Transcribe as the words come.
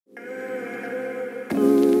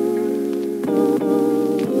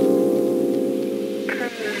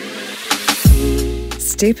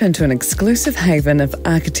Step into an exclusive haven of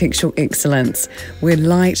architectural excellence, where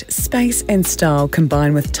light, space and style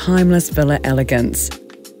combine with timeless villa elegance.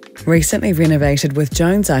 Recently renovated with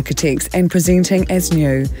Jones Architects and presenting as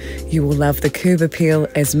new, you will love the curb appeal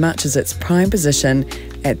as much as its prime position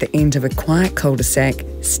at the end of a quiet cul-de-sac,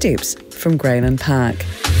 steps from Grayland Park.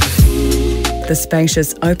 The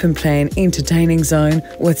spacious open-plan entertaining zone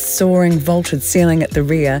with soaring vaulted ceiling at the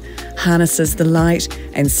rear harnesses the light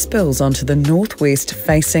and spills onto the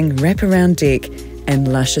northwest-facing wraparound deck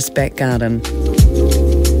and luscious back garden.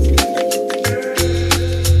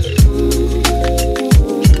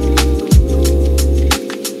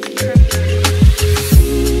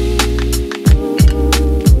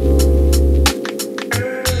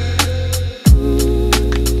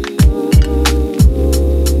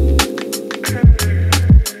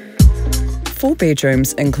 Four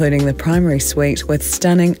bedrooms, including the primary suite with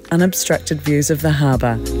stunning, unobstructed views of the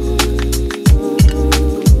harbour.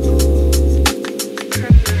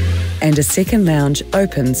 And a second lounge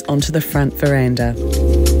opens onto the front veranda.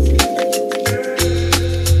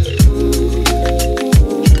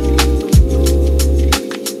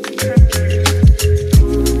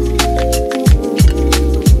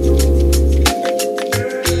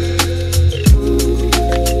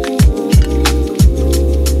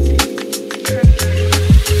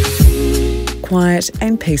 Quiet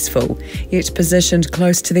and peaceful, yet positioned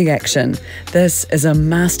close to the action, this is a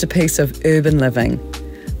masterpiece of urban living.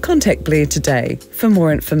 Contact Blair today for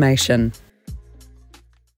more information.